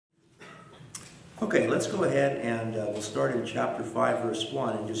Okay, let's go ahead and we'll start in chapter 5, verse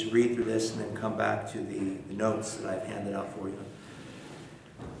 1, and just read through this and then come back to the notes that I've handed out for you.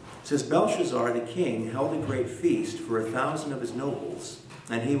 It says, Belshazzar the king held a great feast for 1,000 of his nobles,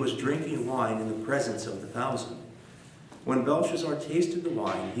 and he was drinking wine in the presence of the 1,000. When Belshazzar tasted the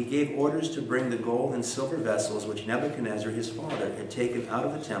wine, he gave orders to bring the gold and silver vessels which Nebuchadnezzar his father had taken out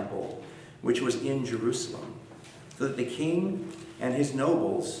of the temple, which was in Jerusalem, so that the king and his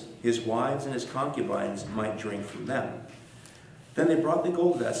nobles, his wives and his concubines, might drink from them. Then they brought the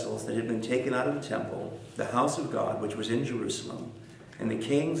gold vessels that had been taken out of the temple, the house of God, which was in Jerusalem, and the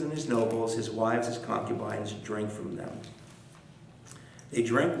kings and his nobles, his wives, his concubines, drank from them. They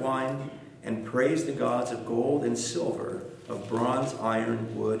drank wine and praised the gods of gold and silver, of bronze,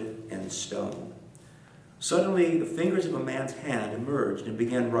 iron, wood, and stone. Suddenly, the fingers of a man's hand emerged and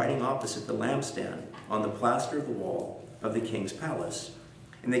began writing opposite the lampstand on the plaster of the wall of the king's palace.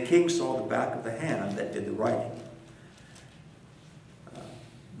 And the king saw the back of the hand that did the writing.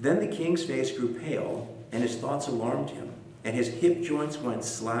 Then the king's face grew pale, and his thoughts alarmed him, and his hip joints went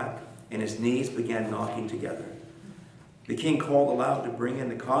slack, and his knees began knocking together. The king called aloud to bring in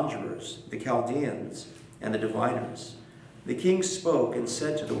the conjurers, the Chaldeans, and the diviners. The king spoke and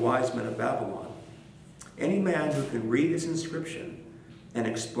said to the wise men of Babylon, any man who can read this inscription and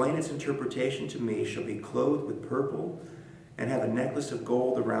explain its interpretation to me shall be clothed with purple and have a necklace of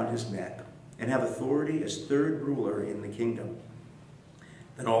gold around his neck, and have authority as third ruler in the kingdom.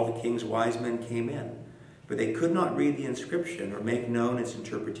 Then all the king's wise men came in, but they could not read the inscription or make known its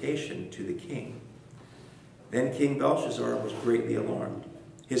interpretation to the king. Then King Belshazzar was greatly alarmed.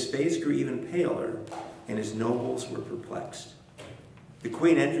 His face grew even paler, and his nobles were perplexed. The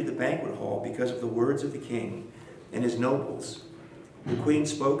queen entered the banquet hall because of the words of the king and his nobles. The queen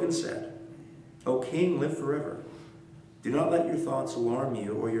spoke and said, O king, live forever. Do not let your thoughts alarm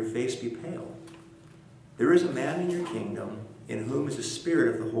you or your face be pale. There is a man in your kingdom in whom is the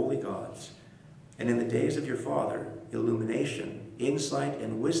spirit of the holy gods, and in the days of your father, illumination, insight,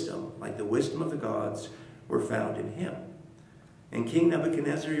 and wisdom, like the wisdom of the gods, were found in him. And King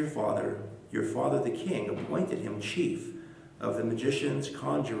Nebuchadnezzar your father the king, appointed him chief of the magicians,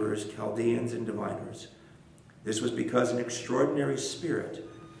 conjurers, Chaldeans, and diviners. This was because an extraordinary spirit,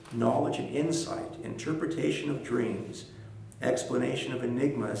 knowledge and insight, interpretation of dreams, explanation of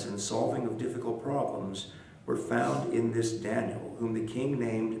enigmas, and solving of difficult problems were found in this Daniel, whom the king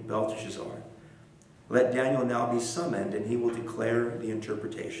named Belteshazzar. Let Daniel now be summoned, and he will declare the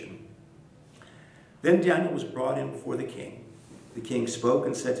interpretation. Then Daniel was brought in before the king. The king spoke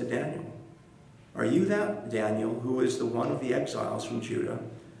and said to Daniel, Are you that Daniel, who is the one of the exiles from Judah,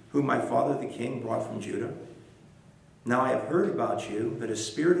 whom my father the king brought from Judah? Now I have heard about you that a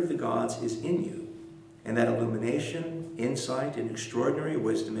spirit of the gods is in you, and that illumination, insight, and extraordinary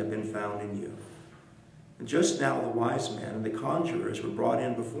wisdom have been found in you. And just now the wise men and the conjurers were brought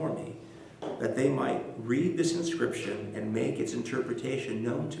in before me, that they might read this inscription and make its interpretation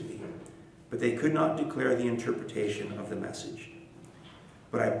known to me, but they could not declare the interpretation of the message.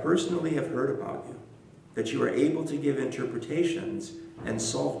 But I personally have heard about you, that you are able to give interpretations and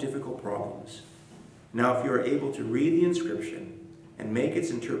solve difficult problems. Now, if you are able to read the inscription and make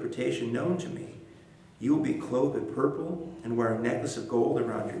its interpretation known to me, you will be clothed with purple and wear a necklace of gold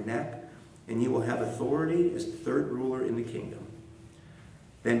around your neck, and you will have authority as the third ruler in the kingdom.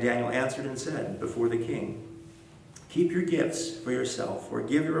 Then Daniel answered and said before the king, Keep your gifts for yourself, or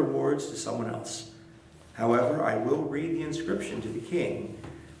give your rewards to someone else. However, I will read the inscription to the king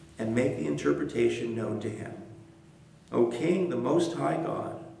and make the interpretation known to him. O king, the most high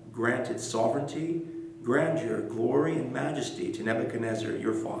God granted sovereignty, grandeur, glory, and majesty to Nebuchadnezzar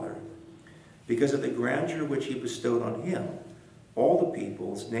your father. Because of the grandeur which he bestowed on him, all the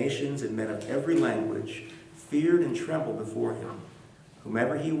peoples, nations, and men of every language feared and trembled before him.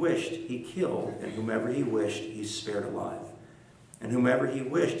 Whomever he wished, he killed, and whomever he wished, he spared alive. And whomever he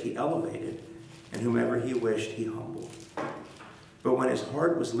wished, he elevated, and whomever he wished, he humbled. But when his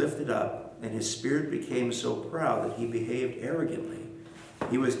heart was lifted up, and his spirit became so proud that he behaved arrogantly,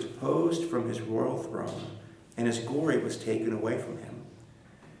 he was deposed from his royal throne, and his glory was taken away from him.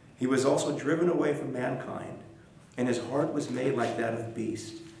 He was also driven away from mankind, and his heart was made like that of a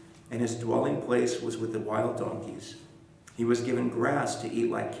beast, and his dwelling place was with the wild donkeys. He was given grass to eat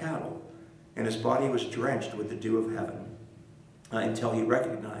like cattle, and his body was drenched with the dew of heaven, until he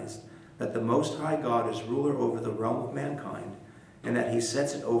recognized that the Most High God is ruler over the realm of mankind, and that he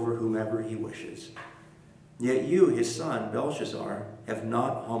sets it over whomever he wishes. Yet you, his son, Belshazzar, have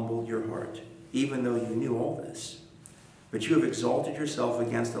not humbled your heart, even though you knew all this. But you have exalted yourself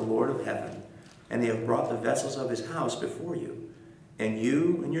against the Lord of heaven, and they have brought the vessels of his house before you. And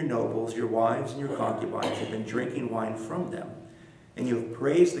you and your nobles, your wives and your concubines have been drinking wine from them. And you have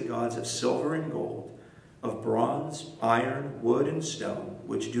praised the gods of silver and gold, of bronze, iron, wood, and stone,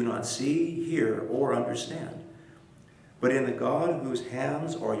 which do not see, hear, or understand. But in the God whose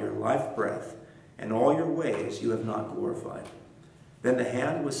hands are your life breath, and all your ways you have not glorified. Then the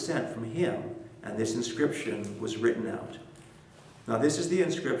hand was sent from him, and this inscription was written out. Now this is the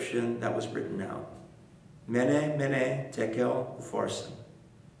inscription that was written out. Mene, mene, tekel, upharsin.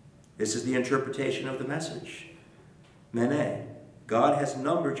 This is the interpretation of the message. Mene, God has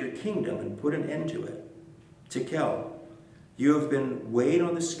numbered your kingdom and put an end to it. Tekel, you have been weighed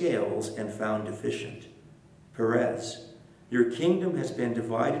on the scales and found deficient. Perez, your kingdom has been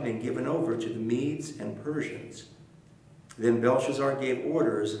divided and given over to the Medes and Persians. Then Belshazzar gave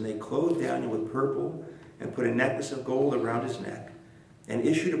orders, and they clothed Daniel with purple and put a necklace of gold around his neck, and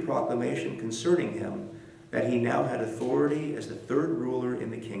issued a proclamation concerning him that he now had authority as the third ruler in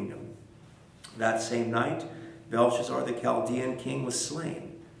the kingdom. That same night, Belshazzar the Chaldean king was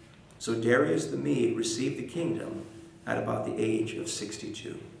slain. So Darius the Mede received the kingdom at about the age of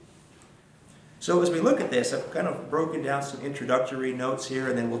 62. So as we look at this, I've kind of broken down some introductory notes here,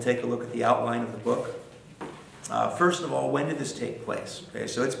 and then we'll take a look at the outline of the book. First of all, when did this take place? Okay,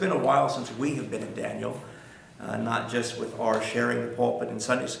 so it's been a while since we have been in Daniel, not just with our sharing the pulpit in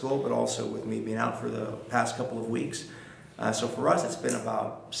Sunday school, but also with me being out for the past couple of weeks. So for us, it's been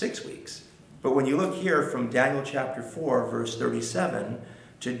about 6 weeks. But when you look here from Daniel chapter 4, verse 37,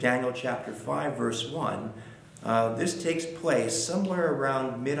 to Daniel chapter 5, verse 1, this takes place somewhere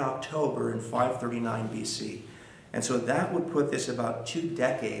around mid-October in 539 BC. And so that would put this about 2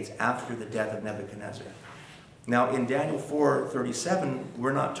 decades after the death of Nebuchadnezzar. Now, in Daniel 4:37,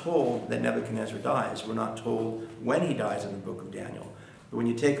 we're not told that Nebuchadnezzar dies. We're not told when he dies in the book of Daniel. But when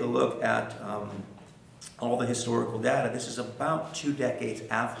you take a look at all the historical data, this is about 2 decades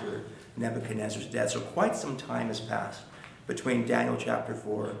after Nebuchadnezzar's death. So quite some time has passed between Daniel chapter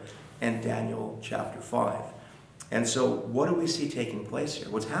 4 and Daniel chapter 5. And so what do we see taking place here?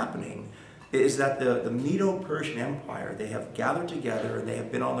 What's happening is that the Medo-Persian Empire, they have gathered together and they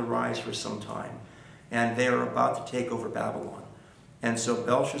have been on the rise for some time. And they are about to take over Babylon. And so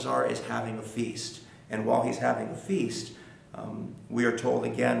Belshazzar is having a feast. And while he's having a feast, we are told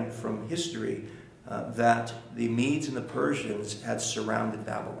again from history that the Medes and the Persians had surrounded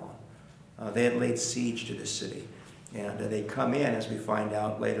Babylon. They had laid siege to this city. And they come in, as we find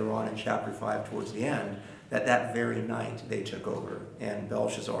out later on in chapter 5 towards the end, that very night they took over and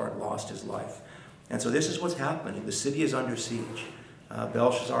Belshazzar lost his life. And so this is what's happening. The city is under siege.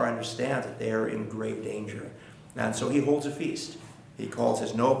 Belshazzar understands that they are in grave danger. And so he holds a feast. He calls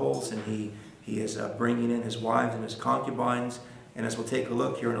his nobles, and he is bringing in his wives and his concubines. And as we'll take a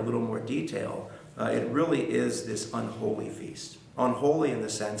look here in a little more detail, it really is this unholy feast. Unholy in the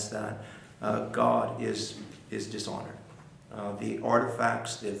sense that God is dishonored. The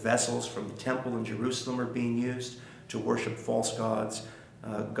artifacts, the vessels from the temple in Jerusalem are being used to worship false gods.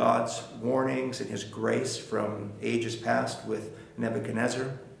 God's warnings and his grace from ages past with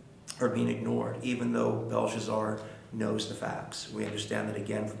Nebuchadnezzar are being ignored, even though Belshazzar knows the facts. We understand that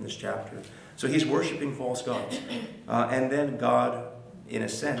again from this chapter. So he's worshiping false gods. And then God, in a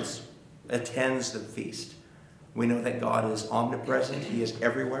sense, attends the feast. We know that God is omnipresent. He is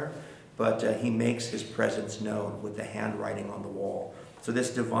everywhere. But he makes his presence known with the handwriting on the wall. So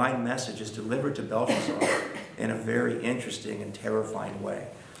this divine message is delivered to Belshazzar in a very interesting and terrifying way.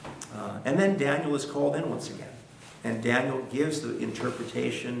 And then Daniel is called in once again. And Daniel gives the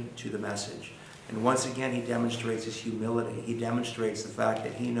interpretation to the message. And once again, he demonstrates his humility. He demonstrates the fact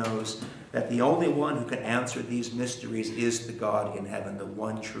that he knows that the only one who can answer these mysteries is the God in heaven, the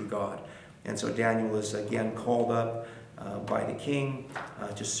one true God. And so Daniel is again called up by the king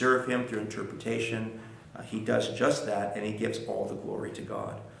to serve him through interpretation. He does just that, and he gives all the glory to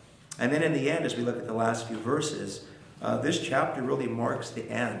God. And then in the end, as we look at the last few verses, this chapter really marks the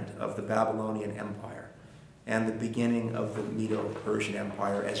end of the Babylonian Empire and the beginning of the Medo-Persian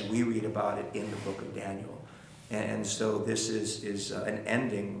Empire as we read about it in the book of Daniel. And so this is an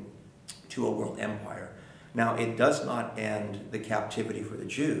ending to a world empire. Now, it does not end the captivity for the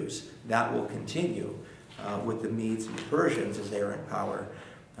Jews. That will continue with the Medes and the Persians as they are in power.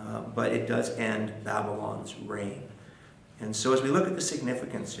 But it does end Babylon's reign. And so as we look at the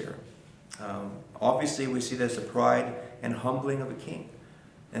significance here, obviously we see there's the pride and humbling of a king.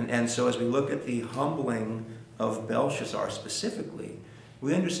 And so as we look at the humbling of Belshazzar specifically,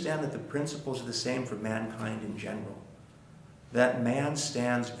 we understand that the principles are the same for mankind in general. That man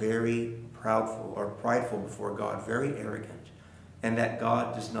stands very proudful or prideful before God, very arrogant, and that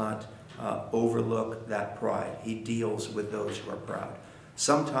God does not overlook that pride. He deals with those who are proud.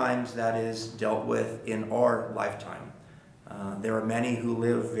 Sometimes that is dealt with in our lifetime. There are many who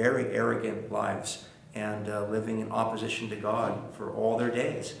live very arrogant lives and living in opposition to God for all their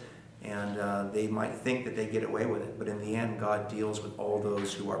days. And they might think that they get away with it, but in the end, God deals with all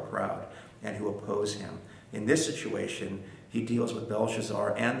those who are proud and who oppose him. In this situation, he deals with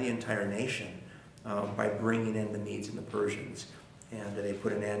Belshazzar and the entire nation by bringing in the Medes and the Persians, and they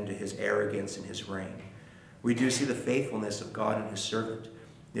put an end to his arrogance and his reign. We do see the faithfulness of God and his servant.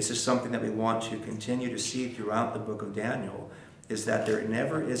 This is something that we want to continue to see throughout the book of Daniel, is that there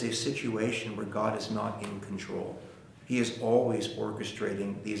never is a situation where God is not in control. He is always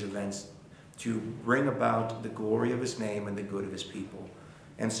orchestrating these events to bring about the glory of his name and the good of his people.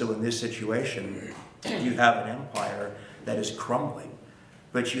 And so in this situation, you have an empire that is crumbling,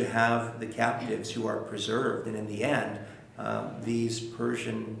 but you have the captives who are preserved. And in the end, these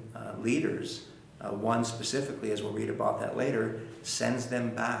Persian leaders, one specifically, as we'll read about that later, sends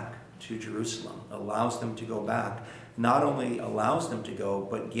them back to Jerusalem, allows them to go back. Not only allows them to go,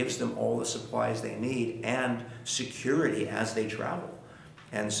 but gives them all the supplies they need and security as they travel.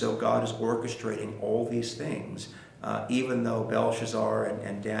 And so God is orchestrating all these things, even though Belshazzar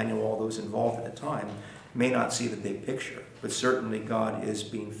and Daniel, all those involved at the time, may not see the big picture. But certainly God is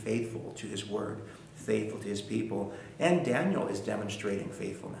being faithful to his word, faithful to his people. And Daniel is demonstrating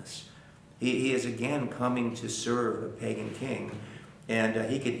faithfulness. He is again coming to serve a pagan king,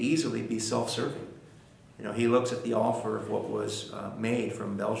 and he could easily be self-serving. You know, he looks at the offer of what was made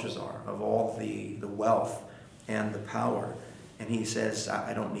from Belshazzar, of all the wealth and the power, and he says,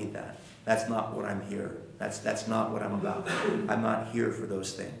 I don't need that. That's not what I'm here. That's not what I'm about. I'm not here for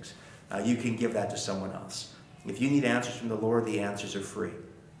those things. You can give that to someone else. If you need answers from the Lord, the answers are free.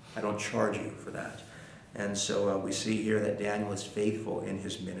 I don't charge you for that. And so we see here that Daniel is faithful in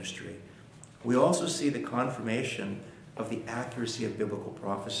his ministry. We also see the confirmation of the accuracy of biblical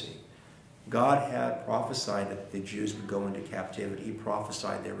prophecy. God had prophesied that the Jews would go into captivity. He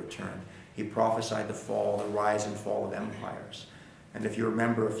prophesied their return. He prophesied the fall, the rise and fall of empires. And if you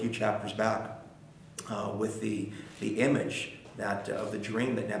remember a few chapters back with the image of the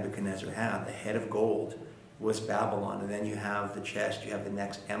dream that Nebuchadnezzar had, the head of gold was Babylon, and then you have the chest, you have the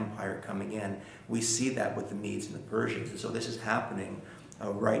next empire coming in. We see that with the Medes and the Persians. And so this is happening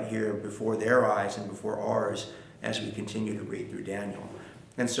right here before their eyes and before ours as we continue to read through Daniel.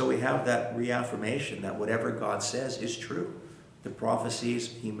 And so we have that reaffirmation that whatever God says is true. The prophecies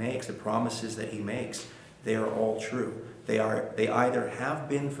he makes, the promises that he makes, they are all true. They either have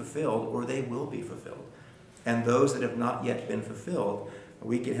been fulfilled or they will be fulfilled. And those that have not yet been fulfilled,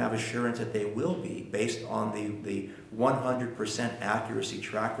 we can have assurance that they will be based on the 100% accuracy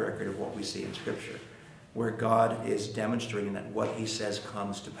track record of what we see in Scripture, where God is demonstrating that what he says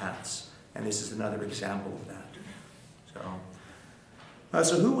comes to pass. And this is another example of that.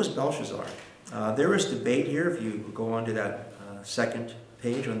 So who was Belshazzar? There is debate here if you go on to that second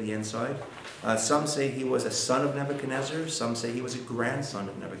page on the inside. Some say he was a son of Nebuchadnezzar. Some say he was a grandson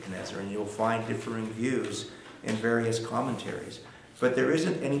of Nebuchadnezzar. And you'll find differing views in various commentaries. But there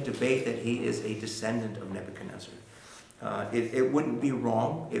isn't any debate that he is a descendant of Nebuchadnezzar. It wouldn't be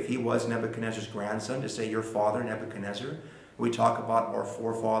wrong if he was Nebuchadnezzar's grandson to say, your father, Nebuchadnezzar. We talk about our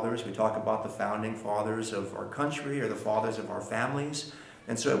forefathers. We talk about the founding fathers of our country or the fathers of our families.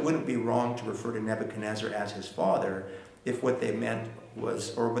 And so it wouldn't be wrong to refer to Nebuchadnezzar as his father if what they meant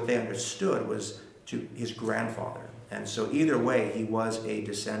was, or what they understood was to his grandfather. And so either way, he was a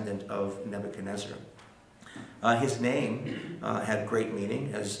descendant of Nebuchadnezzar. His name had great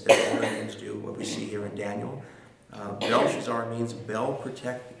meaning, as all names do, what we see here in Daniel. Belshazzar means Bel,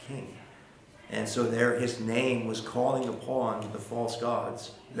 protect the king. And so there his name was calling upon the false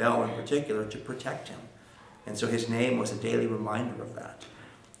gods, Bel in particular, to protect him. And so his name was a daily reminder of that.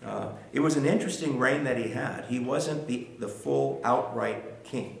 It was an interesting reign that he had. He wasn't the full outright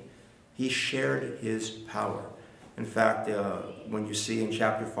king. He shared his power. In fact, when you see in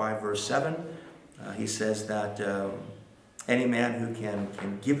chapter 5, verse 7, he says that any man who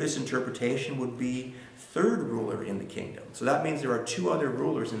can give this interpretation would be third ruler in the kingdom. So that means there are two other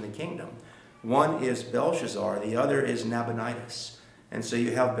rulers in the kingdom. One is Belshazzar, the other is Nabonidus. And so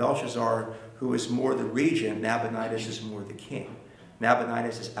you have Belshazzar, who is more the regent, Nabonidus is more the king.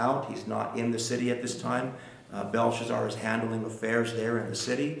 Nabonidus is out, he's not in the city at this time. Belshazzar is handling affairs there in the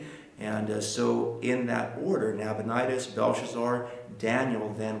city. And so in that order, Nabonidus, Belshazzar,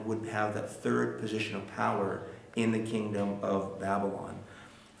 Daniel then would have that third position of power in the kingdom of Babylon.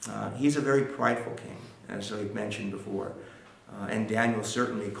 He's a very prideful king, as I mentioned before. And Daniel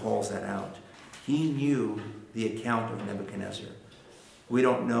certainly calls that out. He knew the account of Nebuchadnezzar. We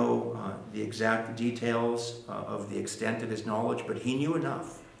don't know the exact details of the extent of his knowledge, but he knew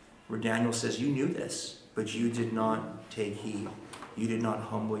enough where Daniel says, you knew this, but you did not take heed. You did not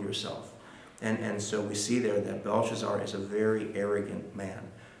humble yourself. And so we see there that Belshazzar is a very arrogant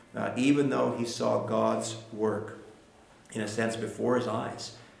man. Even though he saw God's work, in a sense, before his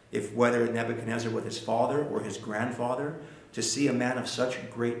eyes, if whether Nebuchadnezzar with his father or his grandfather, to see a man of such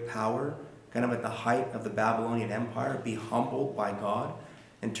great power, kind of at the height of the Babylonian Empire, be humbled by God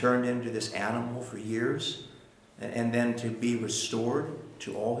and turned into this animal for years, and then to be restored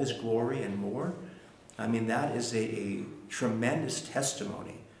to all his glory and more, I mean, that is a tremendous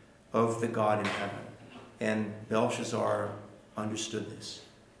testimony of the God in heaven. And Belshazzar understood this.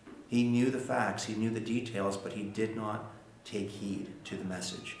 He knew the facts, he knew the details, but he did not take heed to the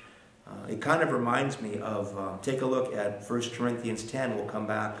message. It kind of reminds me of, take a look at 1 Corinthians 10. We'll come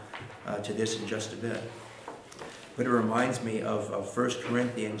back to this in just a bit. But it reminds me of 1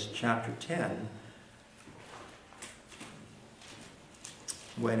 Corinthians chapter 10,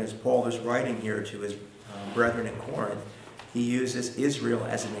 when, as Paul is writing here to his brethren in Corinth, he uses Israel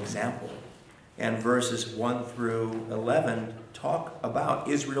as an example. And verses 1 through 11 talk about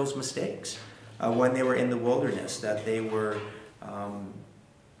Israel's mistakes when they were in the wilderness, that they were,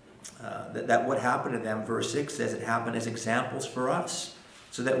 that what happened to them, verse 6 says, it happened as examples for us,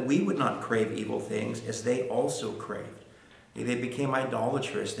 so that we would not crave evil things as they also craved. They became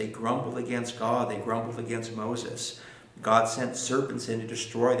idolatrous. They grumbled against God. They grumbled against Moses. God sent serpents in to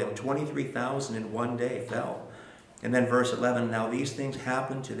destroy them. 23,000 in one day fell. And then verse 11, now these things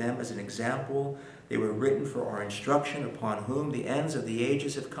happened to them as an example. They were written for our instruction, upon whom the ends of the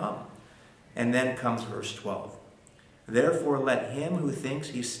ages have come. And then comes verse 12. Therefore let him who thinks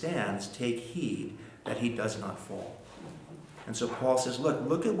he stands take heed that he does not fall. And so Paul says,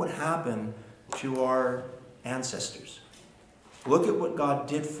 look at what happened to our ancestors. Look at what God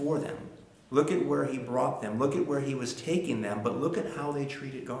did for them. Look at where he brought them. Look at where he was taking them. But look at how they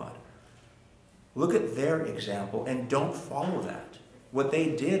treated God. Look at their example and don't follow that. What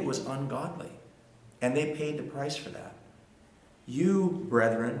they did was ungodly. And they paid the price for that. You,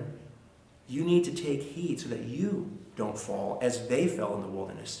 brethren, you need to take heed so that you don't fall as they fell in the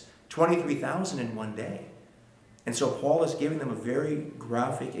wilderness. 23,000 in one day. And so Paul is giving them a very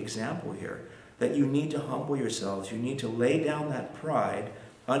graphic example here, that you need to humble yourselves. You need to lay down that pride,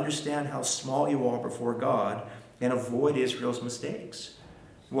 understand how small you are before God, and avoid Israel's mistakes.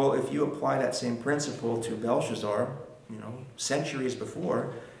 Well, if you apply that same principle to Belshazzar, centuries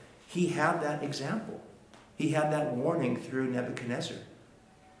before, he had that example. He had that warning through Nebuchadnezzar.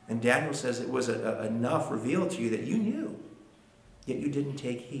 And Daniel says it was enough revealed to you that you knew, yet you didn't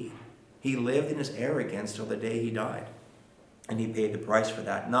take heed. He lived in his arrogance till the day he died. And he paid the price for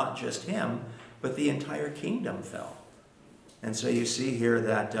that. Not just him, but the entire kingdom fell. And so you see here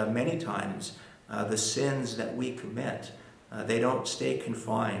that many times the sins that we commit, they don't stay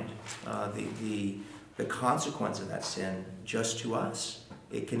confined. The consequence of that sin just to us.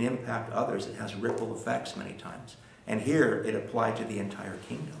 It can impact others. It has ripple effects many times. And here it applied to the entire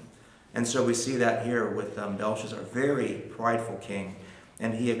kingdom. And so we see that here with Belshazzar, very prideful king.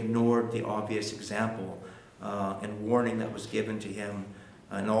 And he ignored the obvious example and warning that was given to him.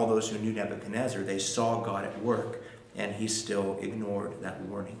 And all those who knew Nebuchadnezzar, they saw God at work. And he still ignored that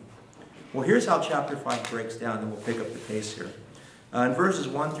warning. Well, here's how chapter 5 breaks down, and we'll pick up the pace here. In verses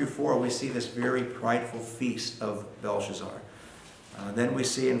 1 through 4, we see this very prideful feast of Belshazzar. Then we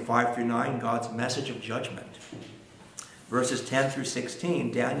see in 5 through 9, God's message of judgment. Verses 10 through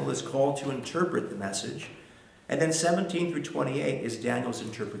 16, Daniel is called to interpret the message. And then 17 through 28 is Daniel's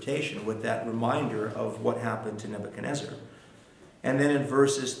interpretation with that reminder of what happened to Nebuchadnezzar. And then in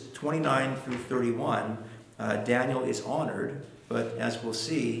verses 29 through 31, Daniel is honored, but as we'll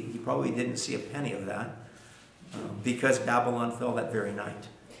see, he probably didn't see a penny of that because Babylon fell that very night.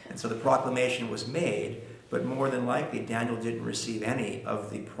 And so the proclamation was made, but more than likely Daniel didn't receive any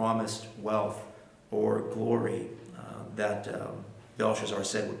of the promised wealth or glory that Belshazzar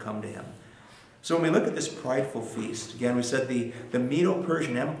said would come to him. So when we look at this prideful feast, again, we said the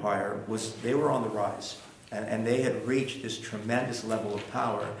Medo-Persian Empire they were on the rise. And they had reached this tremendous level of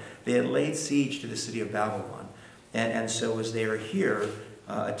power. They had laid siege to the city of Babylon. And so as they are here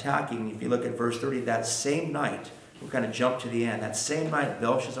attacking, if you look at verse 30, that same night, we'll kind of jump to the end, that same night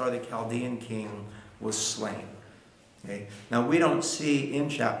Belshazzar the Chaldean king was slain. Okay? Now we don't see in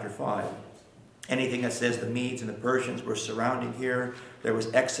chapter 5 anything that says the Medes and the Persians were surrounding here. There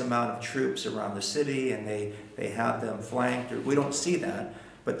was X amount of troops around the city and they had them flanked. We don't see that.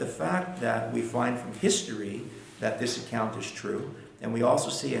 But the fact that we find from history that this account is true, and we also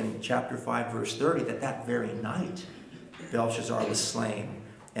see in chapter 5, verse 30, that very night, Belshazzar was slain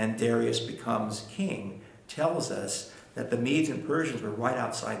and Darius becomes king, tells us that the Medes and Persians were right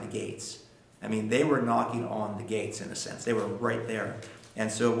outside the gates. I mean, they were knocking on the gates in a sense. They were right there. And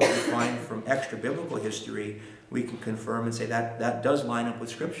so what we find from extra biblical history, we can confirm and say that that does line up with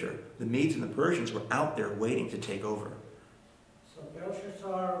Scripture. The Medes and the Persians were out there waiting to take over. So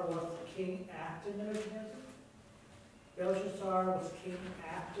Belshazzar was the king after Nebuchadnezzar? Belshazzar was king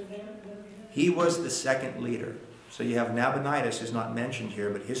after Nebuchadnezzar? He was the second leader. So you have Nabonidus, who's not mentioned here,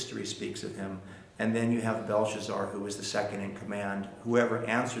 but history speaks of him. And then you have Belshazzar, who was the second in command. Whoever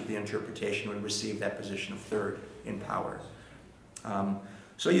answered the interpretation would receive that position of third in power.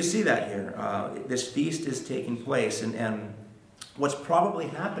 So you see that here. This feast is taking place. And what's probably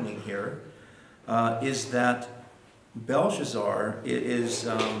happening here is that Belshazzar is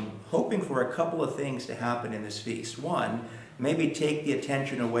hoping for a couple of things to happen in this feast. One, maybe take the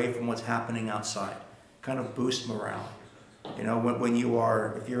attention away from what's happening outside. Kind of boost morale. You know, when you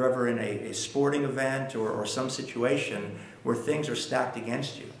are, if you're ever in a sporting event or some situation where things are stacked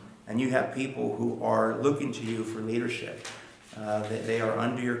against you, and you have people who are looking to you for leadership, they are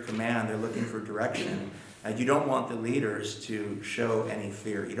under your command, they're looking for direction, you don't want the leaders to show any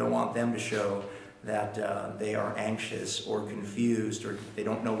fear. You don't want them to show that they are anxious or confused or they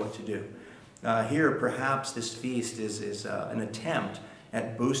don't know what to do. Here, perhaps this feast is an attempt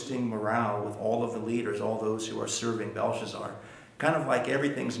at boosting morale with all of the leaders, all those who are serving Belshazzar. Kind of like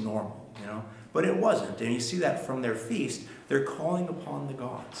everything's normal, you know. But it wasn't. And you see that from their feast. They're calling upon the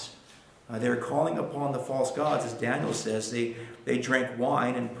gods. They're calling upon the false gods. As Daniel says, they drank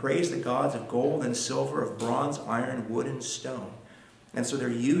wine and praised the gods of gold and silver, of bronze, iron, wood, and stone. And so they're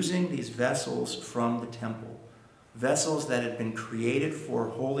using these vessels from the temple. Vessels that had been created for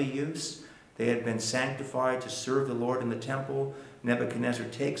holy use. They had been sanctified to serve the Lord in the temple. Nebuchadnezzar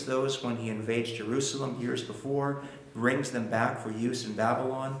takes those when he invades Jerusalem years before, brings them back for use in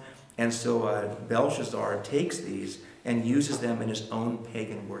Babylon. And so Belshazzar takes these and uses them in his own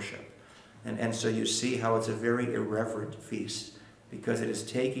pagan worship. And so you see how it's a very irreverent feast, because it is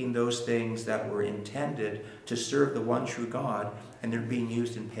taking those things that were intended to serve the one true God, and they're being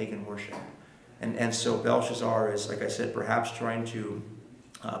used in pagan worship. And so Belshazzar is, like I said, perhaps trying to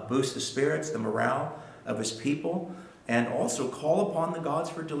boost the spirits, the morale of his people, and also call upon the gods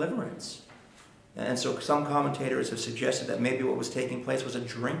for deliverance. And so some commentators have suggested that maybe what was taking place was a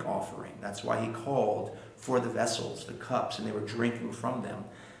drink offering. That's why he called for the vessels, the cups, and they were drinking from them.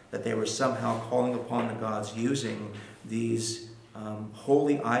 That they were somehow calling upon the gods using these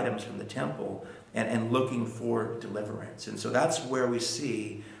holy items from the temple and looking for deliverance. And so that's where we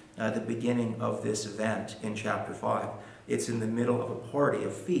see the beginning of this event in chapter 5. It's in the middle of a party, a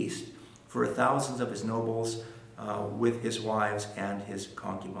feast, for thousands of his nobles with his wives and his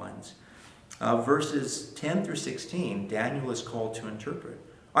concubines. Verses 10 through 16, Daniel is called to interpret.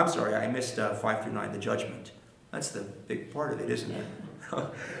 I'm sorry, I missed 5 through 9, the judgment. That's the big part of it, isn't it?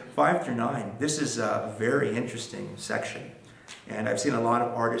 5 through 9, this is a very interesting section. And I've seen a lot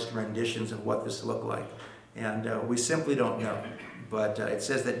of artist renditions of what this looked like. And we simply don't know. But it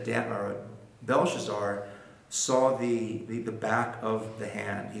says that Belshazzar saw the back of the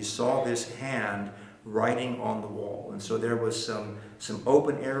hand. He saw this hand writing on the wall. And so there was some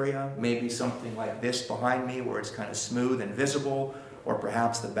open area, maybe something like this behind me where it's kind of smooth and visible, or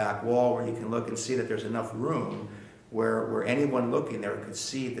perhaps the back wall where you can look and see that there's enough room where anyone looking there could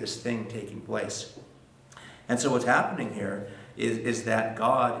see this thing taking place. And so what's happening here is that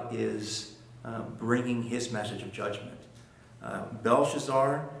God is bringing his message of judgment.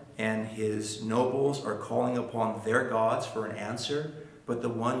 Belshazzar and his nobles are calling upon their gods for an answer, but the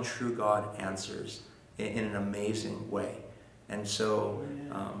one true God answers in an amazing way. And so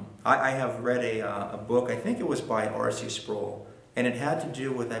I have read a book, I think it was by R.C. Sproul, and it had to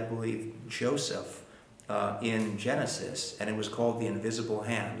do with, I believe, Joseph in Genesis, and it was called The Invisible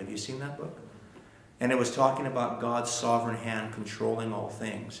Hand. Have you seen that book? And it was talking about God's sovereign hand controlling all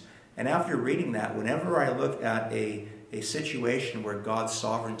things. And after reading that, whenever I look at a situation where God's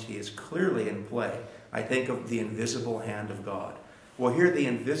sovereignty is clearly in play, I think of the invisible hand of God. Well, here the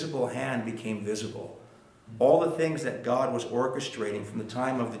invisible hand became visible. All the things that God was orchestrating from the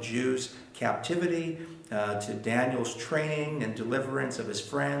time of the Jews' captivity to Daniel's training and deliverance of his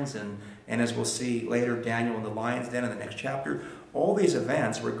friends, and as we'll see later, Daniel in the lion's den in the next chapter, all these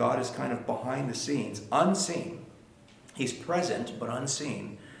events where God is kind of behind the scenes, unseen. He's present, but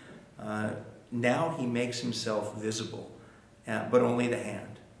unseen. Now he makes himself visible, but only the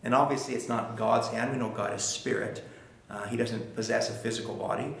hand. And obviously it's not God's hand. We know God is spirit. He doesn't possess a physical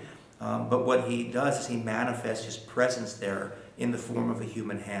body. But what he does is he manifests his presence there in the form of a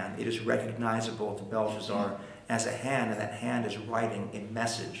human hand. It is recognizable to Belshazzar as a hand, and that hand is writing a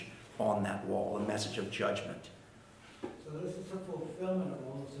message on that wall, a message of judgment. So this is a fulfillment of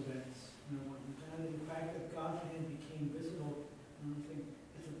all those events. You know, and the fact that God's hand became visible, I think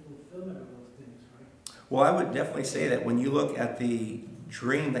it's a fulfillment of those things, right? Well, I would definitely say that when you look at the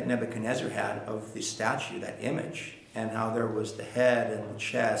dream that Nebuchadnezzar had of the statue, that image, and how there was the head and the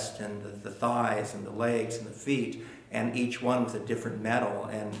chest and the thighs and the legs and the feet, and each one with a different metal,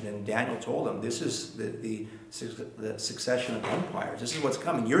 and Daniel told him, this is the succession of empires. This is what's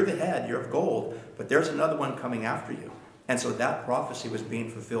coming. You're the head, you're of gold, but there's another one coming after you. And so that prophecy was being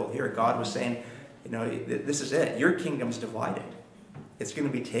fulfilled here. God was saying, you know, this is it. Your kingdom's divided. It's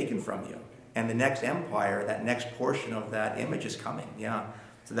going to be taken from you. And the next empire, that next portion of that image is coming. Yeah.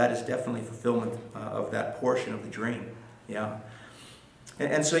 So that is definitely fulfillment of that portion of the dream. Yeah.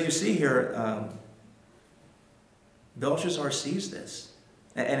 And so you see here, Belshazzar sees this.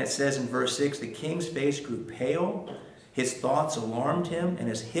 And it says in verse 6, the king's face grew pale, his thoughts alarmed him, and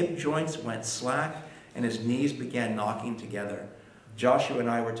his hip joints went slack, and his knees began knocking together. Joshua and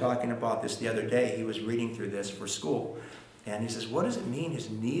I were talking about this the other day. He was reading through this for school. And he says, what does it mean his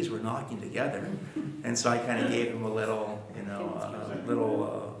knees were knocking together? And so I kind of gave him a little, you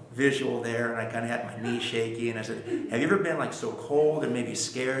know, visual there. And I kind of had my knees shaky. And I said, have you ever been like so cold and maybe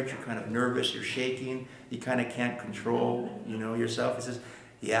scared? You're kind of nervous. You're shaking. You kind of can't control, you know, yourself. He says,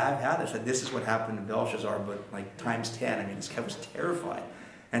 yeah, I've had this. This is what happened to Belshazzar, but like times 10. I mean, this guy was terrified.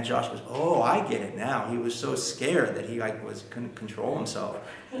 And Josh goes, oh, I get it now. He was so scared that he couldn't control himself.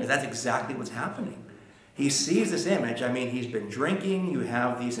 Because that's exactly what's happening. He sees this image. I mean, he's been drinking. You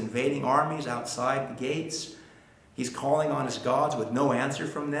have these invading armies outside the gates. He's calling on his gods with no answer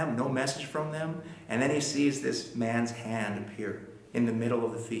from them, no message from them. And then he sees this man's hand appear in the middle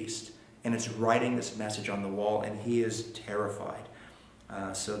of the feast. And it's writing this message on the wall, and he is terrified.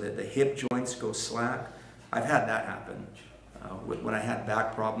 So that the hip joints go slack. I've had that happen. When I had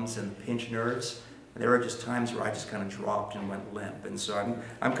back problems and pinched nerves, there were just times where I just kind of dropped and went limp. And so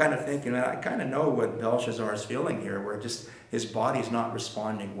I'm kind of thinking, I kind of know what Belshazzar is feeling here, where just his body's not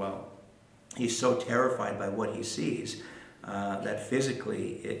responding well. He's so terrified by what he sees that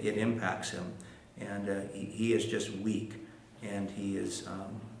physically it impacts him. And he is just weak, and he is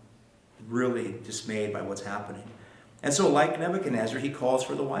really dismayed by what's happening. And so like Nebuchadnezzar, he calls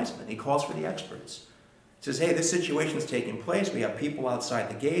for the wise men. He calls for the experts. He says, hey, this situation is taking place. We have people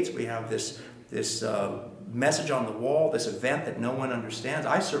outside the gates. We have this message on the wall, this event that no one understands.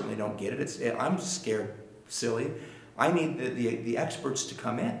 I certainly don't get it. I'm scared, silly. I need the experts to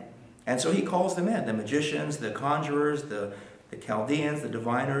come in. And so he calls them in, the magicians, the conjurers, the Chaldeans, the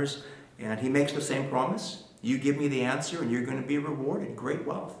diviners, and he makes the same promise. You give me the answer and you're going to be rewarded great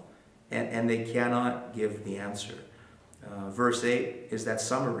wealth. And they cannot give the answer. Verse 8 is that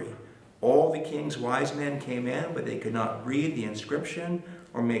summary. All the king's wise men came in, but they could not read the inscription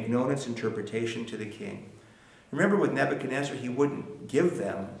or make known its interpretation to the king. Remember with Nebuchadnezzar, he wouldn't give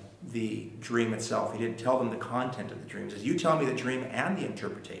them the dream itself. He didn't tell them the content of the dream. He says, you tell me the dream and the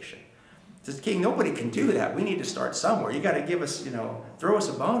interpretation. He says, king, nobody can do that. We need to start somewhere. You got to give us, throw us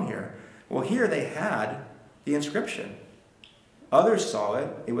a bone here. Well, here they had the inscription. Others saw it.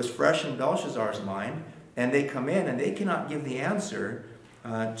 It was fresh in Belshazzar's mind. And they come in and they cannot give the answer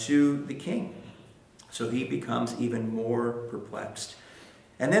to the king. So he becomes even more perplexed.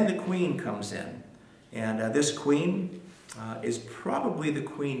 And then the queen comes in. And this queen is probably the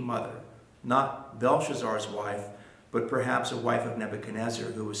queen mother, not Belshazzar's wife, but perhaps a wife of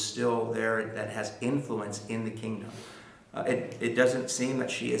Nebuchadnezzar who is still there that has influence in the kingdom. It doesn't seem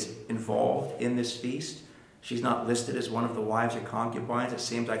that she is involved in this feast. She's not listed as one of the wives or concubines. It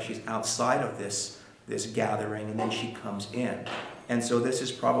seems like she's outside of this gathering, and then she comes in. And so this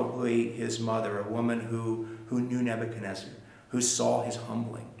is probably his mother, a woman who knew Nebuchadnezzar, who saw his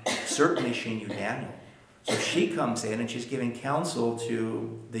humbling. Certainly she knew Daniel. So she comes in and she's giving counsel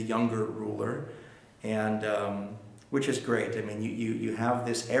to the younger ruler, and which is great. I mean, you have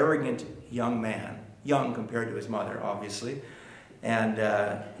this arrogant young man, young compared to his mother, obviously,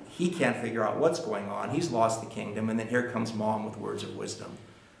 and he can't figure out what's going on. He's lost the kingdom, and then here comes mom with words of wisdom.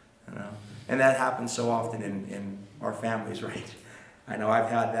 And that happens so often in our families, right? I know I've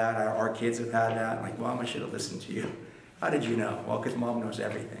had that. Our kids have had that. Like, Mom, I should have listened to you. How did you know? Well, because Mom knows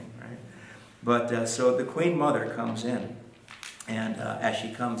everything, right? But so the queen mother comes in. And as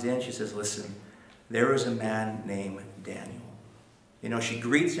she comes in, she says, listen, there is a man named Daniel. She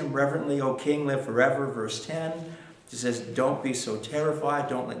greets him reverently, O king, live forever, verse 10. She says, don't be so terrified.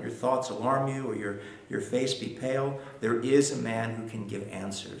 Don't let your thoughts alarm you or your face be pale. There is a man who can give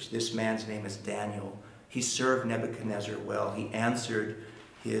answers. This man's name is Daniel. He served Nebuchadnezzar well. He answered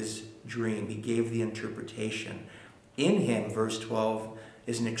his dream. He gave the interpretation. In him, verse 12,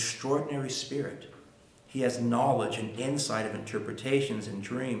 is an extraordinary spirit. He has knowledge and insight of interpretations and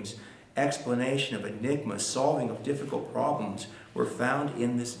dreams. Explanation of enigmas, solving of difficult problems were found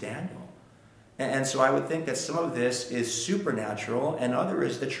in this Daniel. And so I would think that some of this is supernatural and other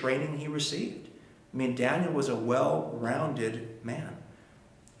is the training he received. I mean, Daniel was a well-rounded man.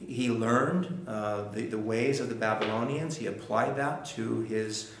 He learned the ways of the Babylonians. He applied that to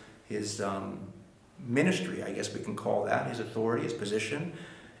his ministry, I guess we can call that, his authority, his position.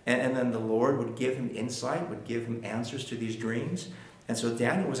 And then the Lord would give him insight, would give him answers to these dreams. And so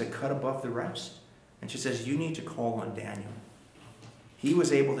Daniel was a cut above the rest. And she says, you need to call on Daniel. He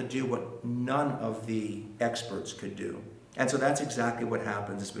was able to do what none of the experts could do. And so that's exactly what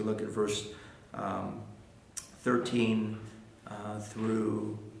happens as we look at verse 13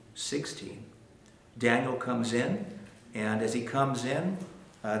 through 16. Daniel comes in, and as he comes in,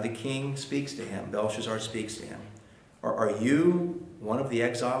 the king speaks to him. Belshazzar speaks to him. Are you one of the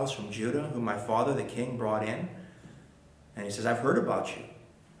exiles from Judah whom my father the king brought in? And he says, I've heard about you.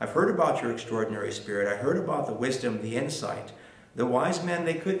 I've heard about your extraordinary spirit. I heard about the wisdom, the insight. The wise men,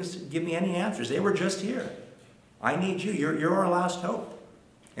 they couldn't give me any answers. They were just here. I need you. You're our last hope.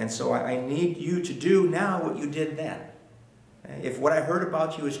 And so I need you to do now what you did then. If what I heard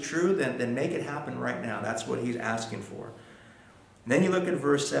about you is true, then make it happen right now. That's what he's asking for. And then you look at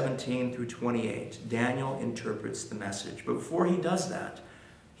verse 17 through 28. Daniel interprets the message. But before he does that,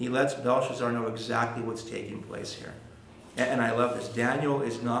 he lets Belshazzar know exactly what's taking place here. And I love this. Daniel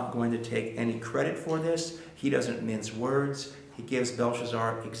is not going to take any credit for this. He doesn't mince words. He gives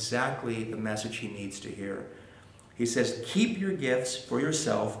Belshazzar exactly the message he needs to hear. He says, keep your gifts for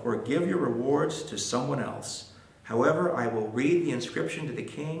yourself or give your rewards to someone else. However, I will read the inscription to the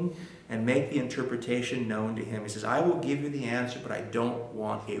king and make the interpretation known to him. He says, I will give you the answer, but I don't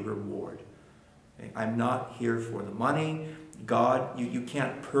want a reward. Okay? I'm not here for the money. God, you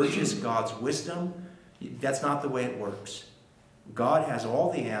can't purchase God's wisdom. That's not the way it works. God has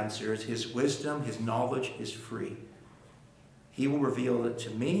all the answers. His wisdom, his knowledge is free. He will reveal it to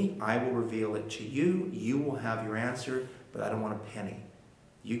me. I will reveal it to you. You will have your answer, but I don't want a penny.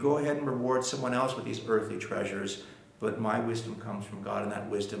 You go ahead and reward someone else with these earthly treasures, but my wisdom comes from God, and that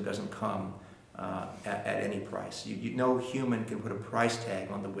wisdom doesn't come at any price. No human can put a price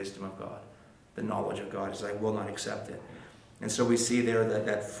tag on the wisdom of God. The knowledge of God is, I will not accept it. And so we see there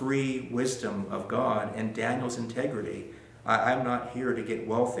that free wisdom of God and Daniel's integrity. I'm not here to get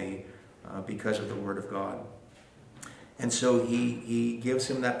wealthy because of the word of God. And so he gives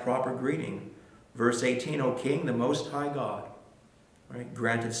him that proper greeting. Verse 18, O king, the most high God, right,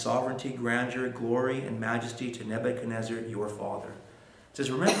 granted sovereignty, grandeur, glory, and majesty to Nebuchadnezzar, your father. It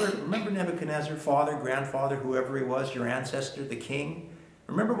says, remember Nebuchadnezzar, father, grandfather, whoever he was, your ancestor, the king?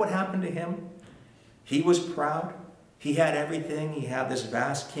 Remember what happened to him? He was proud. He had everything. He had this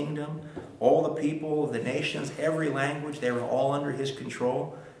vast kingdom. All the people, the nations, every language, they were all under his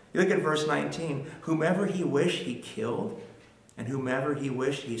control. You look at verse 19. Whomever he wished, he killed. And whomever he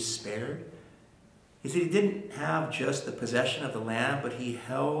wished, he spared. He said he didn't have just the possession of the land, but he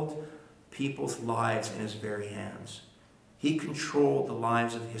held people's lives in his very hands. He controlled the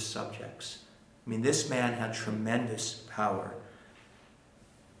lives of his subjects. I mean, this man had tremendous power.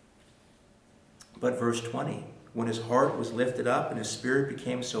 But verse 20, when his heart was lifted up and his spirit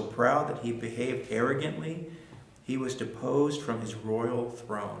became so proud that he behaved arrogantly, he was deposed from his royal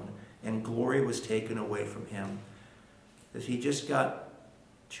throne, and glory was taken away from him. That he just got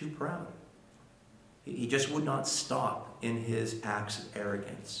too proud. He just would not stop in his acts of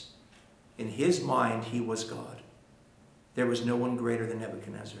arrogance. In his mind, he was God. There was no one greater than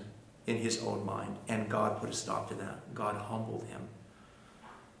Nebuchadnezzar in his own mind, and God put a stop to that. God humbled him.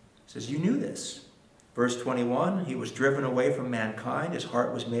 It says, you knew this. Verse 21, he was driven away from mankind. His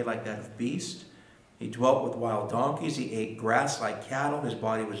heart was made like that of beast. He dwelt with wild donkeys. He ate grass like cattle. His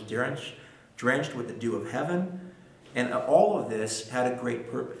body was drenched with the dew of heaven. And all of this had a great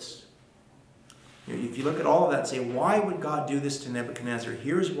purpose. If you look at all of that and say, why would God do this to Nebuchadnezzar?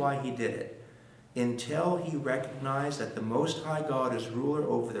 Here's why he did it. Until he recognized that the Most High God is ruler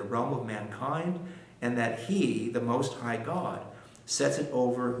over the realm of mankind, and that he, the Most High God, sets it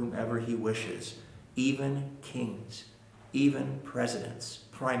over whomever he wishes, even kings, even presidents,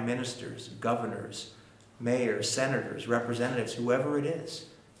 prime ministers, governors, mayors, senators, representatives, whoever it is,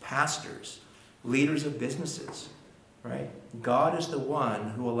 pastors, leaders of businesses, right? God is the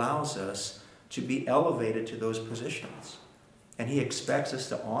one who allows us to be elevated to those positions. And he expects us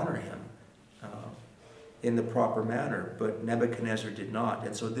to honor him in the proper manner, but Nebuchadnezzar did not.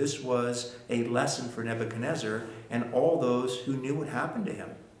 And so this was a lesson for Nebuchadnezzar and all those who knew what happened to him.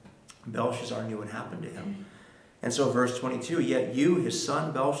 Belshazzar knew what happened to him. And so verse 22, yet you, his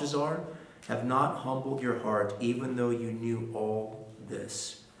son Belshazzar, have not humbled your heart, even though you knew all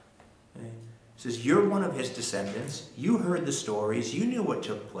this. Okay? It says, you're one of his descendants. You heard the stories. You knew what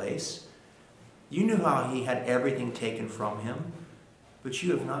took place. You knew how he had everything taken from him, but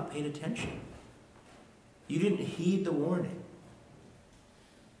you have not paid attention. You didn't heed the warning.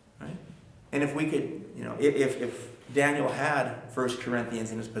 Right? And if we could, if Daniel had 1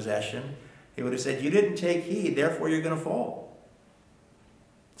 Corinthians in his possession, he would have said, you didn't take heed, therefore you're going to fall.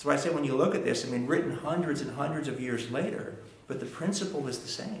 That's why I say when you look at this, written hundreds and hundreds of years later, but the principle is the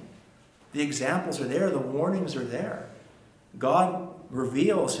same. The examples are there, the warnings are there. God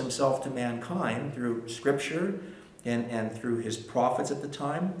reveals himself to mankind through Scripture and through his prophets at the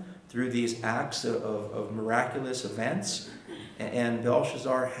time, through these acts of miraculous events. And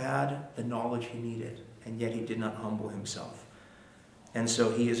Belshazzar had the knowledge he needed, and yet he did not humble himself. And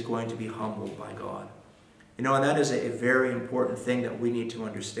so he is going to be humbled by God. And that is a very important thing that we need to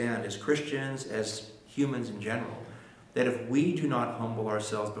understand as Christians, as humans in general, that if we do not humble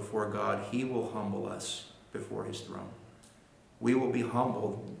ourselves before God, he will humble us before his throne. We will be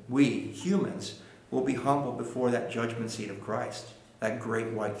humbled. We, humans, will be humbled before that judgment seat of Christ, that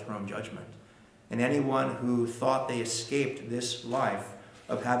great white throne judgment. And anyone who thought they escaped this life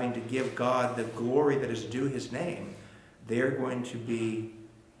of having to give God the glory that is due his name, they're going to be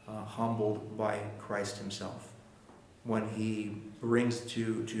humbled by Christ himself when he brings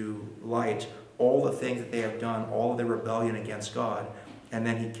to light all the things that they have done, all of their rebellion against God, and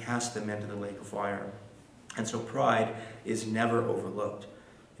then he casts them into the lake of fire. And so pride is never overlooked.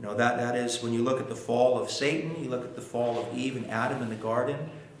 That is, when you look at the fall of Satan, you look at the fall of Eve and Adam in the garden,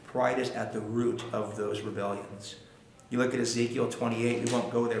 pride is at the root of those rebellions. You look at Ezekiel 28, we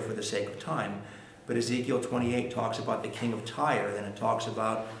won't go there for the sake of time, but Ezekiel 28 talks about the king of Tyre, and it talks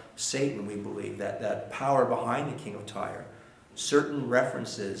about Satan, we believe, that power behind the king of Tyre. Certain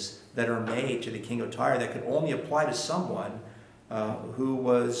references that are made to the king of Tyre that could only apply to someone who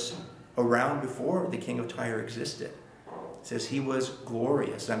was around before the king of Tyre existed. It says he was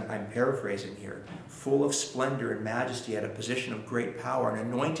glorious, I'm paraphrasing here, full of splendor and majesty, at a position of great power, an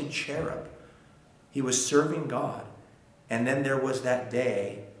anointed cherub. He was serving God. And then there was that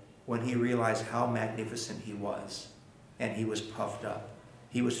day when he realized how magnificent he was, and he was puffed up.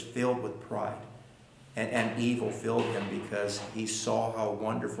 He was filled with pride, and evil filled him because he saw how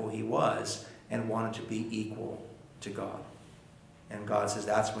wonderful he was and wanted to be equal to God. And God says,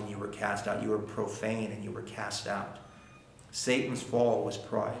 that's when you were cast out. You were profane and you were cast out. Satan's fall was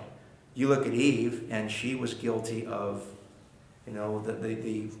pride. You look at Eve, and she was guilty of,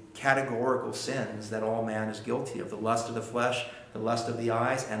 the categorical sins that all man is guilty of. The lust of the flesh, the lust of the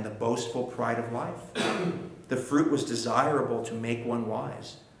eyes, and the boastful pride of life. The fruit was desirable to make one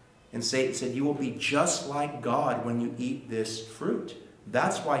wise. And Satan said, you will be just like God when you eat this fruit.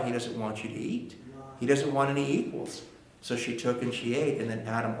 That's why he doesn't want you to eat. He doesn't want any equals. So she took and she ate, and then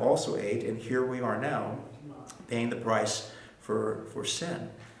Adam also ate, and here we are now, paying the price for sin.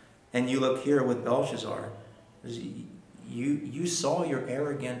 And you look here with Belshazzar. You saw your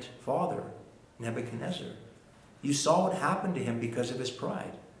arrogant father, Nebuchadnezzar. You saw what happened to him because of his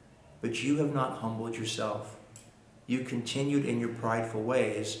pride. But you have not humbled yourself. You continued in your prideful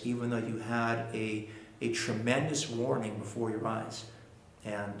ways, even though you had a tremendous warning before your eyes.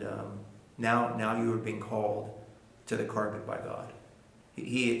 And now you are being called to the carpet by God.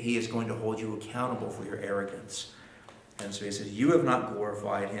 He is going to hold you accountable for your arrogance. And so he says, you have not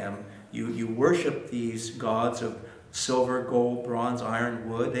glorified him. You worship these gods of silver, gold, bronze, iron,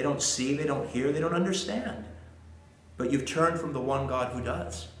 wood. They don't see, they don't hear, they don't understand. But you've turned from the one God who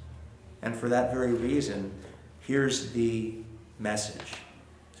does. And for that very reason, here's the message.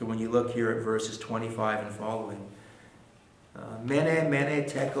 So when you look here at verses 25 and following, Mene, mene,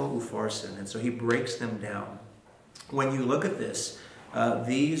 tekel, upharsin. And so he breaks them down. When you look at this,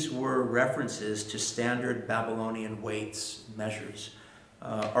 these were references to standard Babylonian weights, measures.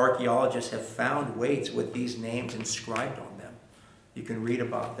 Archaeologists have found weights with these names inscribed on them. You can read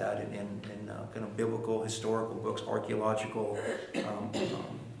about that in kind of biblical, historical books, archaeological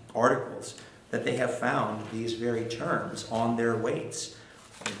articles, that they have found these very terms on their weights.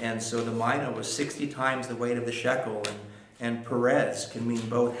 And so the mina was 60 times the weight of the shekel, and perez can mean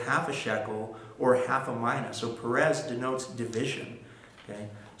both half a shekel or half a mina. So perez denotes division. Okay?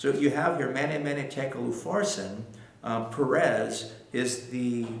 So if you have here mene, mene, tekel, upharsin, perez is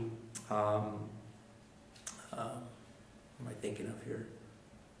the, what am I thinking of here?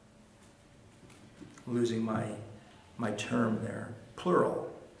 I'm losing my term there.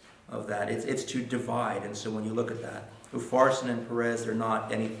 Plural of that. It's to divide. And so when you look at that, Upharsin and Perez, they're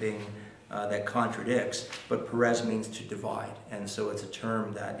not anything that contradicts, but Perez means to divide, and so it's a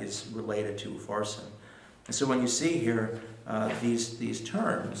term that is related to Upharsin. And so when you see here these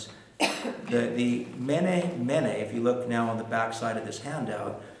terms, the mene, if you look now on the back side of this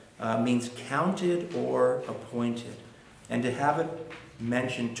handout, means counted or appointed. And to have it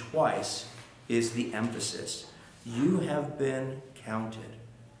mentioned twice is the emphasis. You have been counted.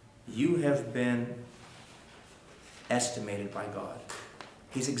 You have been estimated by God.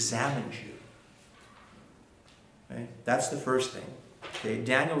 He's examined you. Okay? That's the first thing. Okay?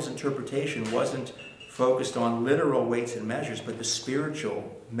 Daniel's interpretation wasn't focused on literal weights and measures, but the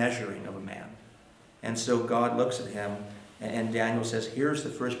spiritual measuring of a man. And so God looks at him, and Daniel says, here's the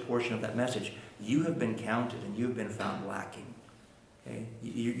first portion of that message. You have been counted, and you have been found lacking. Okay?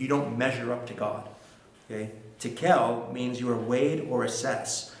 You don't measure up to God. Okay? Tekel means you are weighed or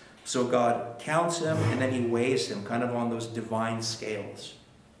assessed. So God counts him, and then he weighs him, kind of on those divine scales.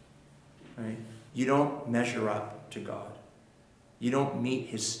 Right? You don't measure up to God. You don't meet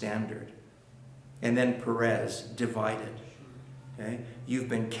his standard. And then Perez, divided. Okay? You've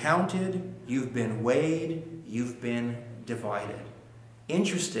been counted, you've been weighed, you've been divided.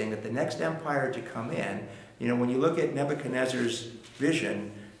 Interesting that the next empire to come in, when you look at Nebuchadnezzar's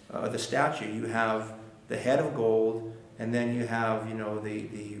vision, the statue, you have the head of gold, and then you have,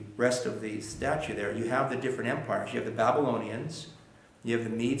 the rest of the statue there. You have the different empires. You have the Babylonians, you have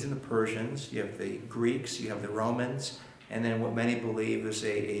the Medes and the Persians, you have the Greeks, you have the Romans, and then what many believe is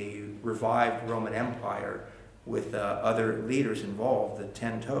a revived Roman Empire with other leaders involved, the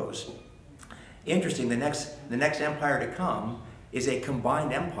 10 toes. Interesting, the next empire to come is a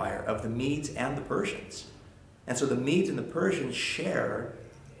combined empire of the Medes and the Persians. And so the Medes and the Persians share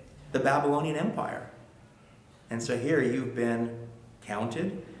the Babylonian Empire. And so here you've been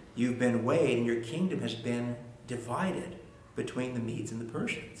counted, you've been weighed, and your kingdom has been divided between the Medes and the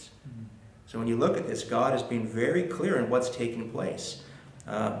Persians. Mm-hmm. So when you look at this, God has been very clear in what's taking place.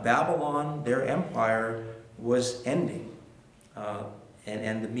 Babylon, their empire, was ending,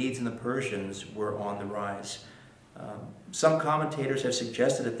 and the Medes and the Persians were on the rise. Some commentators have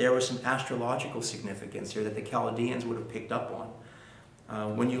suggested that there was some astrological significance here that the Chaldeans would have picked up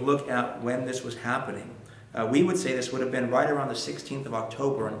on. When you look at when this was happening, we would say this would have been right around the 16th of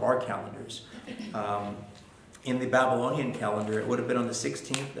October on our calendars. In the Babylonian calendar, it would have been on the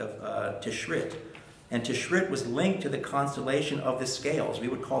 16th of Tishrit. And Tishrit was linked to the constellation of the scales. We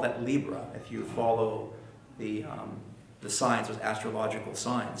would call that Libra, if you follow the signs, those astrological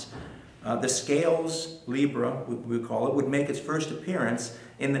signs. The scales, Libra, we call it, would make its first appearance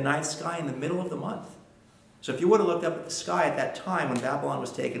in the night sky in the middle of the month. So if you would have looked up at the sky at that time when Babylon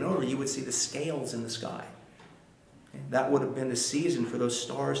was taken over, you would see the scales in the sky. Okay? That would have been the season for those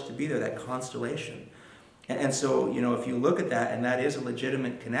stars to be there, that constellation. And so, if you look at that, and that is a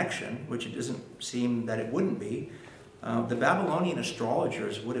legitimate connection, which it doesn't seem that it wouldn't be, the Babylonian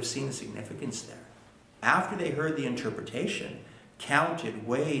astrologers would have seen the significance there. After they heard the interpretation, counted,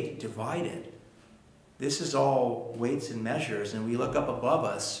 weighed, divided. This is all weights and measures, and we look up above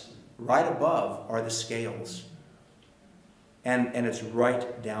us, right above are the scales. And it's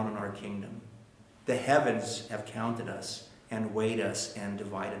right down in our kingdom. The heavens have counted us and weighed us and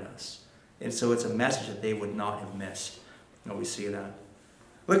divided us. And so it's a message that they would not have missed. We see that.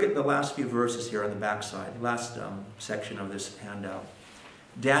 Look at the last few verses here on the backside, last section of this handout.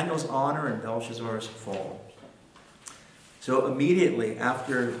 Daniel's honor and Belshazzar's fall. So immediately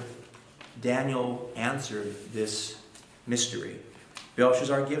after Daniel answered this mystery,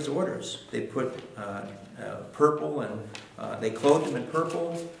 Belshazzar gives orders. They put purple and they clothed him in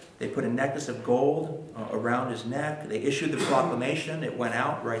purple. They put a necklace of gold around his neck. They issued the proclamation. It went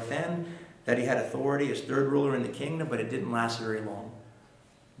out right then that he had authority as third ruler in the kingdom, but it didn't last very long.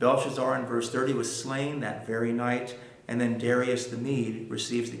 Belshazzar in verse 30 was slain that very night, and then Darius the Mede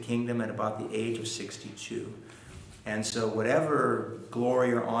receives the kingdom at about the age of 62. And so whatever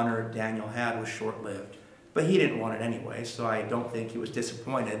glory or honor Daniel had was short-lived. But he didn't want it anyway, so I don't think he was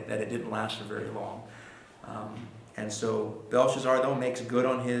disappointed that it didn't last for very long. And so Belshazzar, though, makes good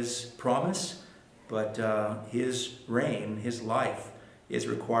on his promise, but his reign, his life, is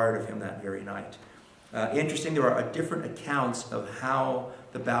required of him that very night. Interesting, there are different accounts of how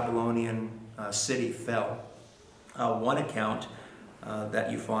the Babylonian city fell. One account that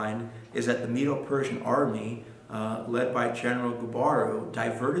you find is that the Medo-Persian army, led by General Caballero,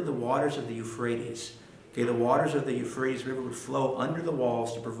 diverted the waters of the Euphrates. Okay, the waters of the Euphrates River would flow under the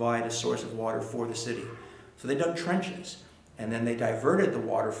walls to provide a source of water for the city. So they dug trenches, and then they diverted the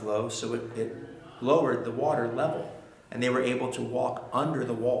water flow so it lowered the water level. And they were able to walk under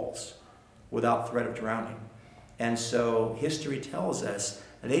the walls without threat of drowning. And so history tells us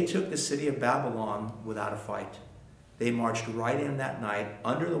they took the city of Babylon without a fight. They marched right in that night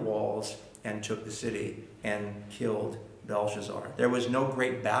under the walls and took the city and killed Belshazzar. There was no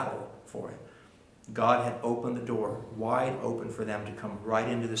great battle for it. God had opened the door wide open for them to come right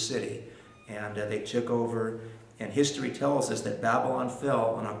into the city. And they took over. And history tells us that Babylon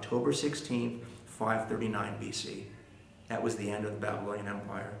fell on October 16th, 539 BC. That was the end of the Babylonian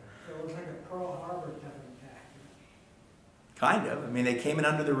Empire. So it was like a Pearl Harbor type of attack. Kind of. I mean, they came in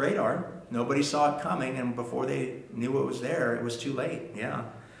under the radar. Nobody saw it coming, and before they knew it was there, it was too late. Yeah.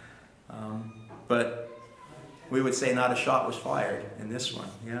 But we would say not a shot was fired in this one.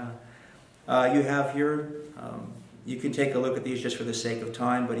 Yeah. You have here, you can take a look at these just for the sake of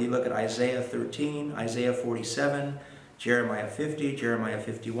time, but you look at Isaiah 13, Isaiah 47, Jeremiah 50, Jeremiah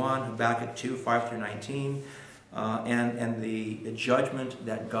 51, Habakkuk 2, 5 through 19, and the judgment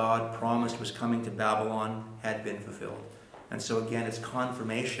that God promised was coming to Babylon had been fulfilled. And so again, it's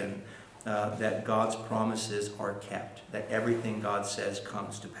confirmation that God's promises are kept, that everything God says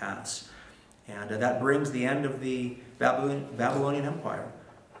comes to pass. And that brings the end of the Babylonian Empire.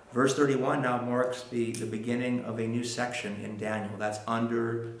 Verse 31 now marks the beginning of a new section in Daniel. That's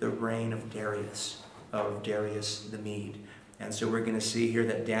under the reign of Darius the Mede. And so we're going to see here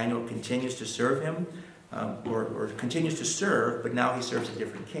that Daniel continues to serve him, or continues to serve, but now he serves a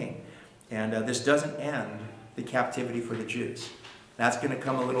different king. And this doesn't end the captivity for the Jews. That's going to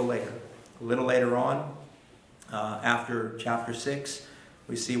come a little later. A little later on, after chapter 6,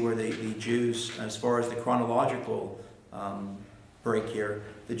 we see where the Jews, as far as the chronological break here,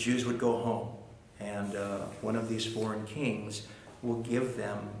 the Jews would go home. And one of these foreign kings will give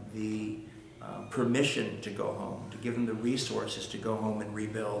them the permission to go home, to give them the resources to go home and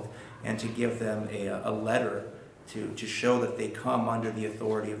rebuild, and to give them a letter to show that they come under the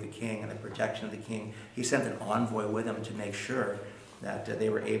authority of the king and the protection of the king. He sent an envoy with them to make sure that they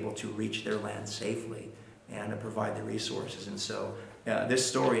were able to reach their land safely and provide the resources. And so this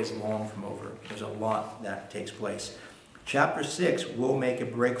story is long from over. There's a lot that takes place. Chapter 6 will make a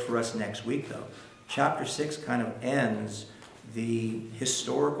break for us next week, though. Chapter 6 kind of ends the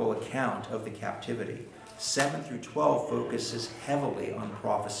historical account of the captivity. 7 through 12 focuses heavily on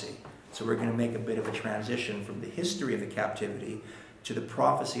prophecy. So we're going to make a bit of a transition from the history of the captivity to the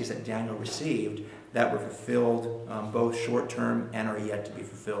prophecies that Daniel received that were fulfilled both short-term and are yet to be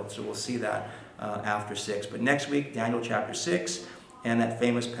fulfilled. So we'll see that after 6. But next week, Daniel chapter 6, and that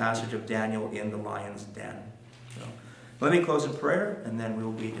famous passage of Daniel in the lion's den. So let me close in prayer, and then we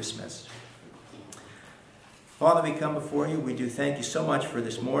will be dismissed. Father, we come before you. We do thank you so much for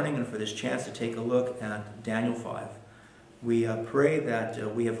this morning and for this chance to take a look at Daniel 5. We pray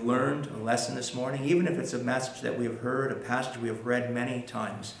that we have learned a lesson this morning, even if it's a message that we have heard, a passage we have read many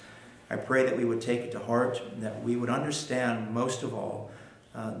times. I pray that we would take it to heart, that we would understand most of all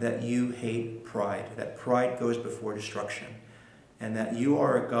that you hate pride, that pride goes before destruction, and that you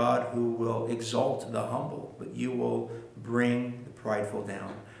are a God who will exalt the humble, but you will bring the prideful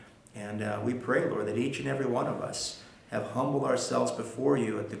down. And we pray, Lord, that each and every one of us have humbled ourselves before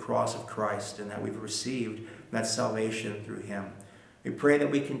you at the cross of Christ, and that we've received that salvation through him. We pray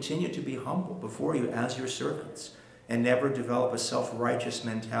that we continue to be humble before you as your servants, and never develop a self-righteous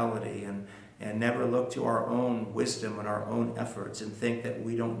mentality, and never look to our own wisdom and our own efforts and think that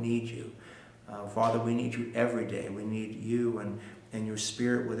we don't need you. Father, we need you every day. We need you and your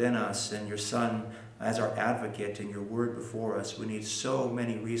Spirit within us, and your Son as our advocate, and your word before us. We need so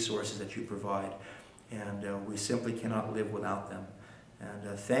many resources that you provide, and we simply cannot live without them.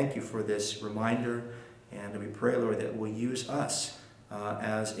 And thank you for this reminder, and we pray, Lord, that we'll use us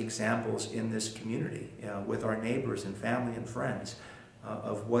as examples in this community with our neighbors and family and friends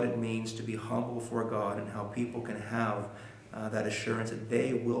of what it means to be humble for God, and how people can have that assurance that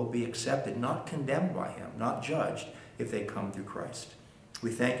they will be accepted, not condemned by him, not judged, if they come through Christ. We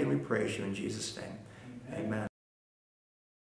thank and we praise you in Jesus' name. Amen.